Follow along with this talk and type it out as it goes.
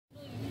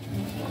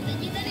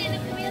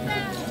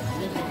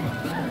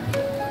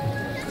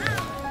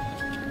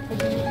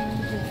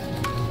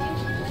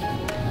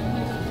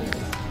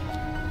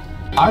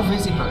our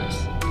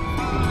visitors,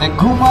 the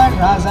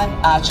Marianas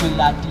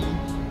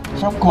Island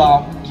from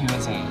Guam,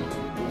 USA.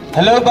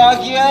 Hello,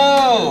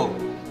 Baguio!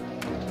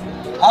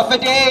 Half a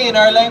day. In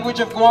our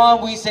language of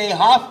Guam, we say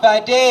half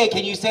a day.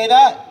 Can you say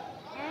that?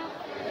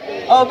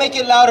 Oh, make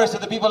it louder so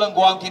the people in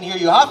Guam can hear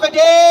you. Half a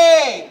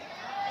day!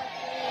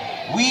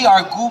 We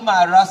are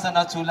Marianas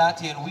Island,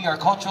 and we are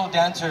cultural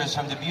dancers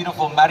from the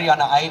beautiful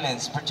Mariana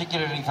Islands,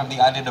 particularly from the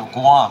island of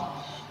Guam.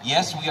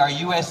 Yes, we are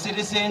US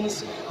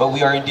citizens, but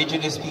we are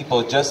indigenous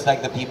people, just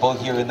like the people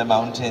here in the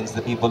mountains,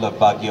 the people of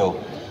Baguio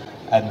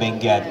and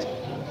Benguet.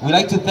 We'd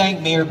like to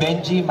thank Mayor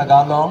Benji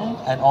Magalong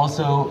and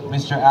also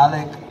Mr.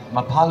 Alec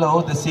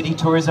Mapalo, the City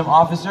Tourism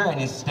Officer, and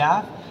his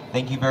staff.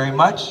 Thank you very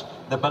much.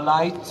 The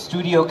Balay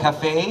Studio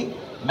Cafe,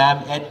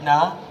 Ma'am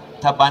Edna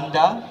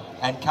Tabanda,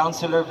 and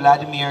Councilor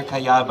Vladimir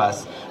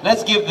Cayabas.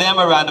 Let's give them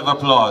a round of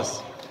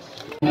applause.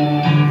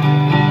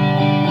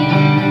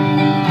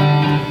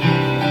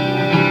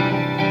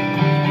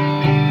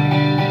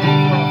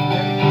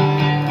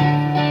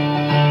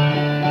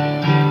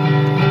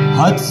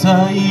 At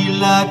sa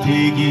ila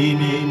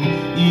tiginin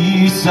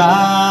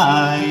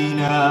isay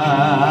na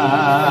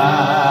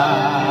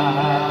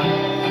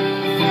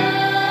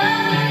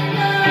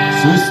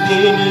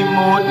sustini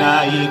mo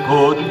na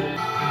ikot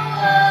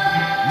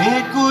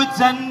medkut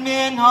san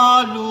men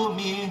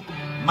halumi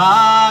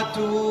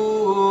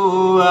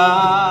matua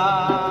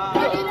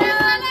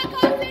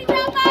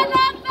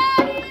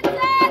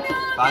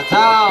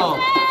Patao,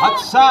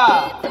 Hatsa,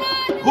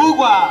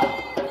 Hugwa,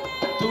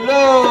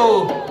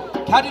 Tulo,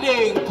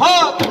 Kadiding,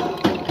 Pop!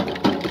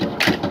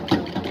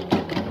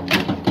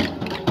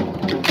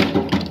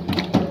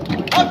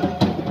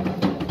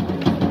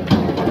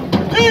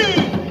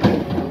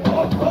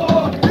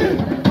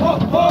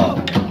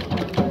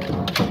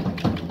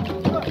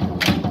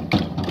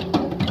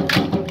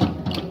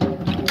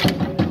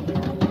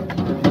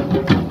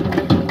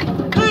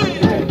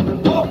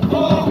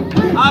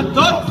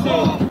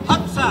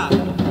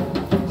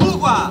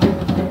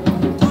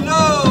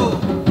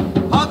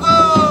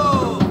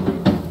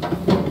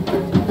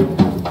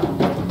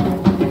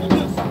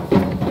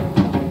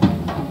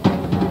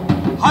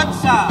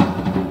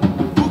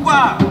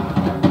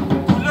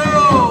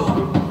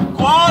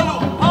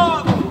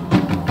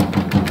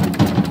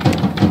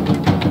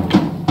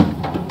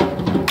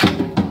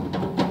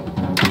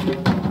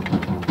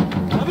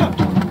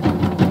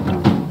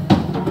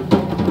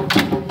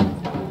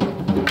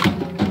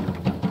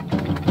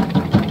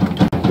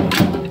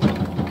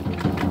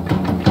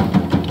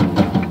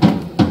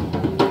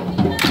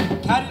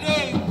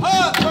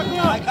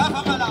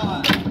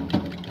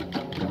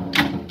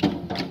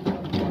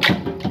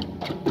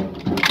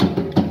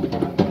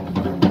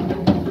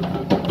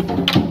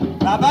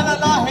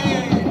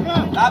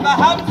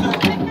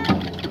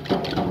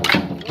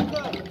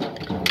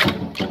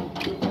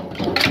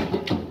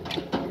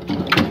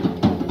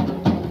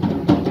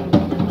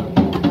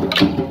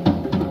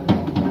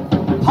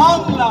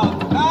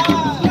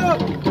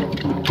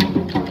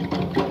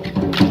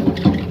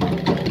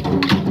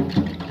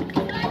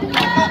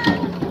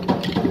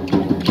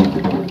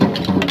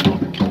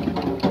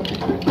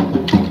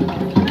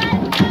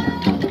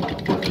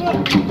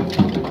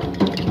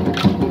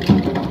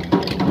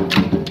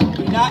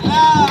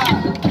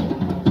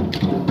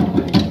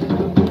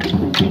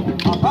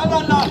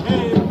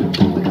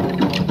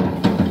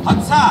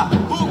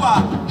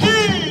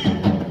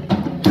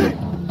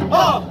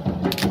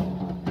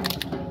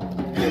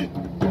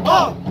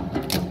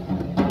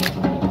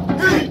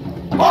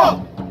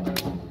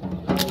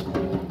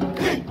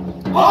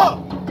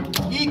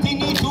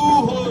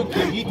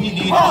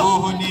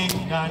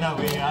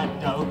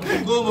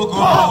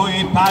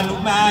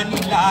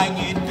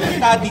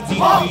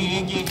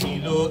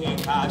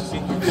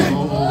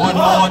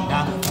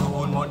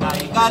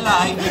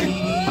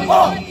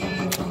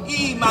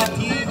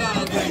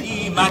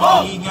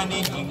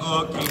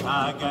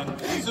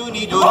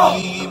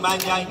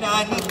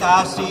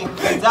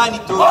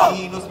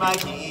 Zanitulinos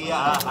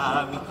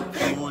magiyahami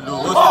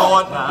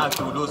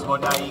Tulos mo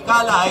na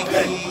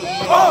ikalaigi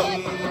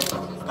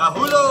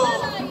Kahulo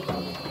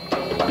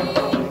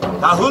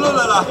Kahulo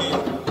lalahi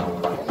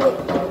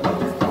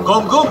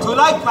Gom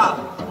tulay ka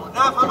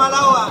Muna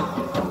pamalawan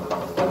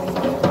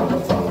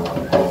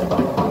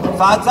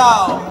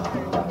Fatao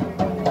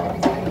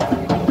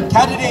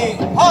Kadiding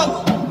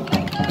Hog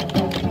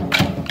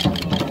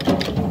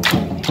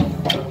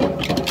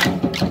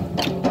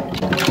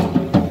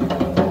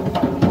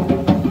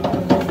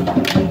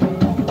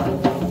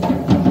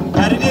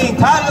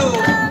Halo,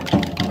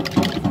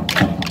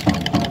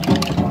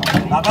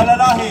 Baba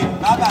lalahi,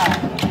 Baba,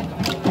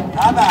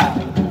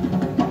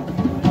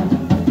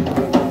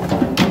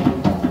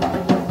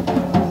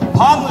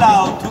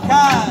 Panglao,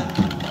 Tukan,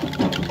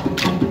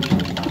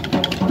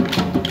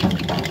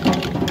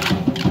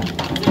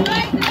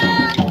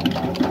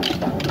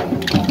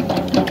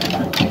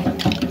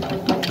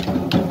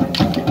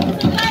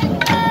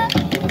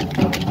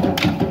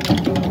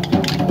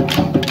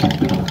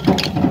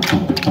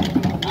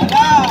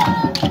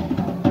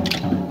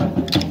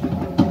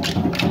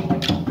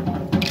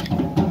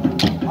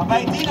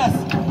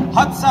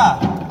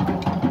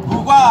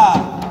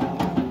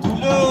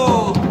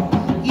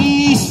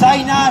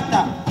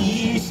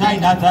 Isay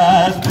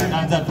nata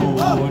Speranza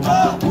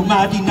tuna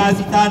Umati na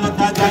si Tano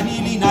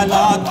Taganili na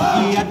lot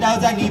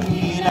Iata ni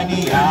pila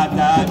ni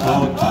ata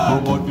Tot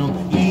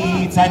Umotong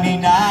itsa ni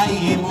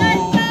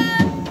naimu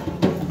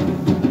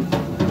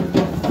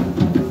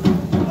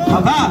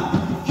Aba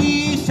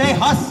Isay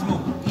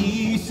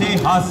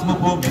hasmo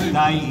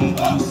pumitay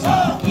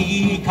isa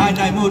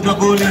Ikanay mo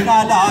dragulin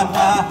na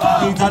lata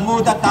Itan mo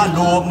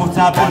tatalog mo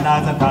sa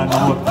banasa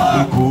tanot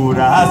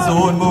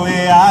Ikurason mo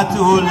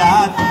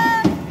atulat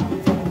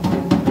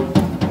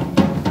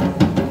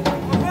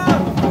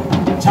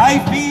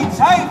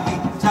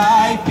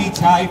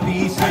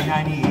Chai-pi,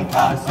 sayani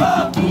itasi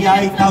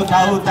Iya'y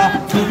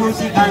taw-taw-ta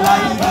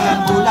Sumusikalay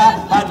ang bula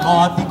At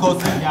moti ko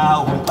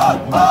siya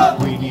utat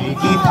mo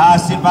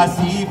Winigitasin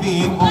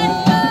Pasifik mo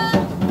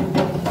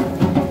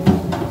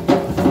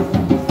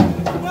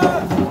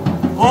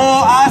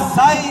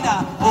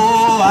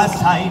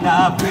asay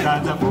na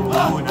Esperanza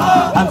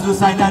muna Ang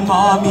susaynan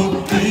mami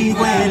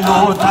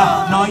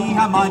Iguelota Noi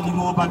hamani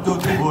mo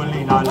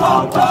pagtutubuli na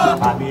lota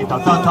Kami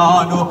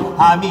tatotono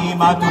Kami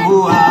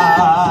matua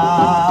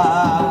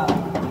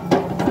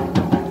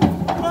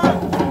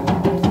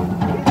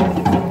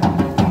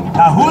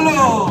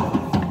Kahulo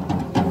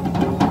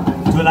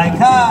Tulay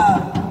ka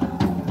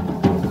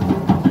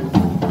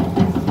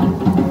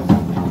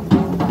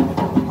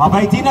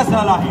Mabaitin na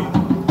sa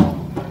lalaki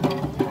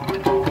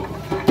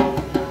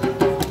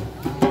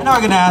And now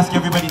we're going to ask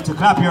everybody to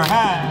clap your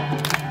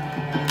hands.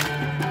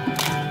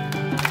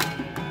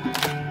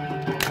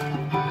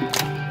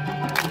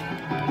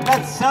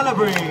 Let's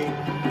celebrate.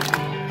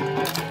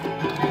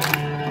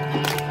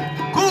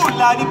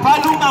 Kula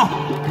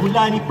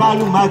ni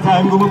paluma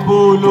tango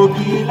mapulo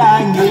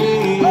kilangi.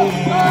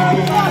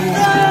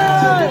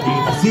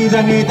 Kita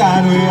sida ni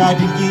tanu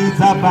adin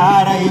kita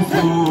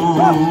paraiso.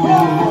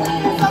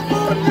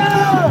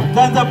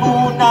 Danza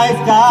punay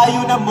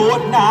kayo na mod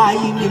na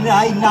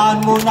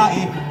ininainan mo na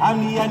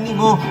ani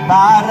mo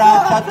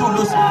para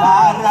tatulos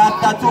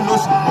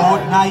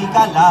mod na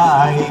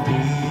ikalay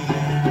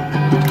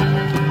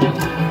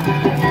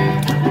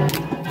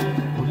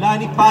Wala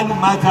ni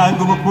palumagan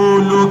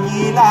gumapulog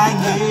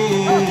ilangi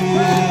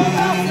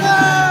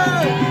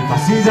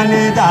Pasisan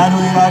ni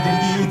tano'y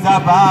ating kita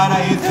para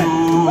ito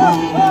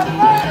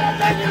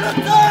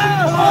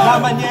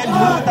Laman niya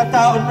luta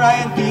taon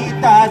Ryan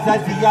Tita Sa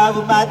siya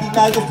umati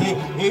na kasi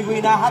Iwi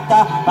na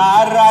hata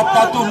para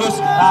tatulos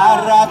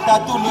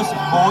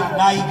Mod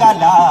na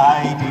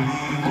ikalay di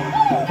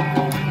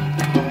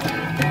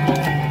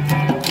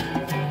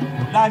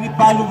Wala ni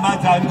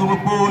palumagan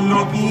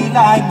gumapulog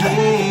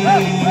ilangi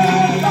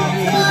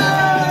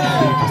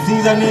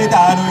Pasisan ni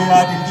tano'y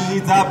ating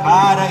kita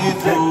para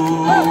ito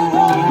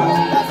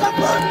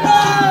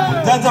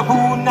Danza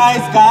punay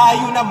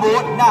kayo na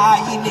mod na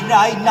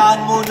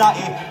ininainan mo na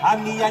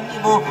Ang niyan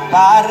mo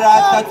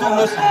para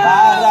tatulos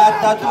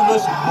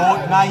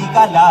mod na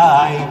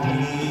ikalay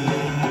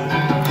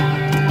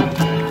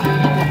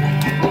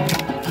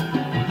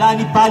Wala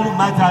ni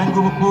palumatan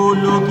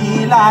gumupulog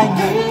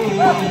ilangi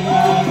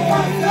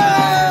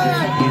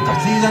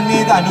Itasisan ni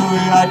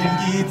tano'y ating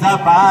kita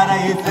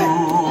para ito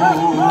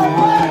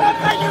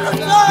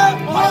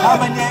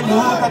Malaman niya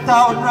luta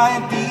taon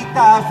Ryan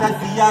Tita Sa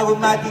siya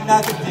umati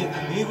na kasi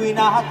Iwi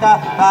na hata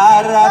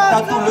para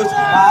tatulos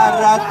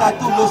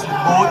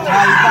Mod na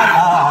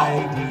ikalay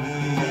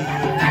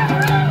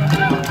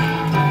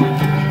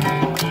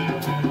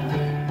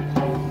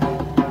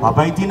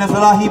Pabaiti na sa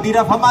lahi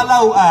bira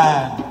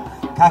pamalauan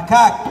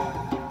Kakak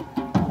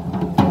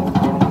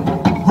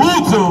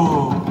Huto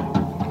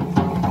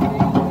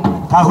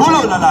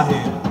Kahulo na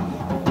lahi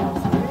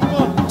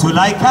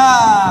Tulay ka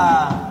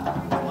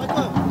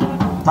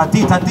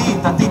Tati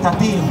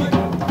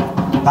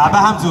Baba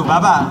Hamzu,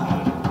 Baba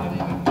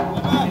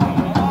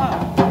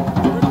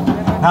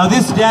Now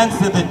this dance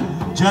that the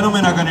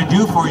gentlemen are going to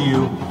do for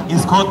you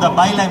is called the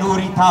Bailan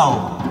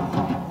Uritao.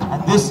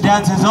 And this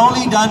dance is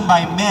only done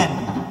by men,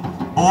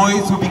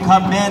 boys who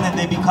become men and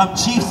they become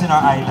chiefs in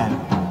our island.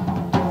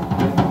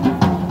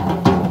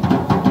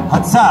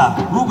 Hatsa,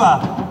 Uba,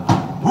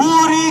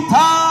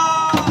 Uritao!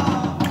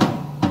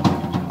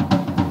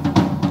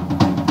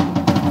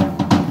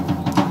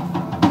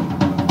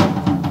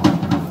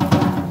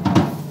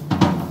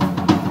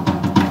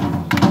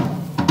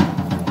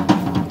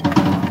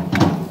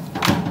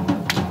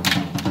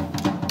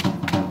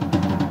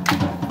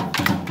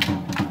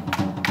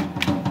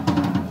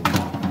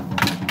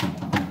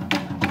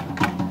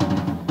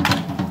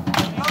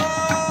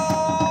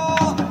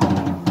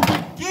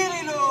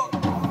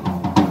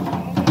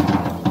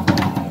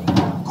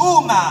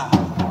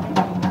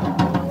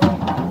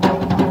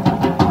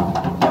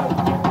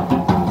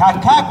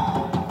 Kakak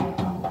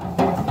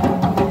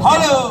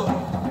Halo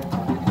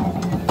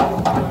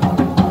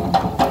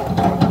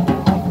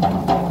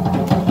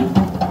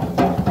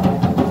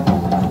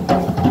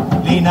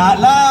Lina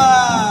la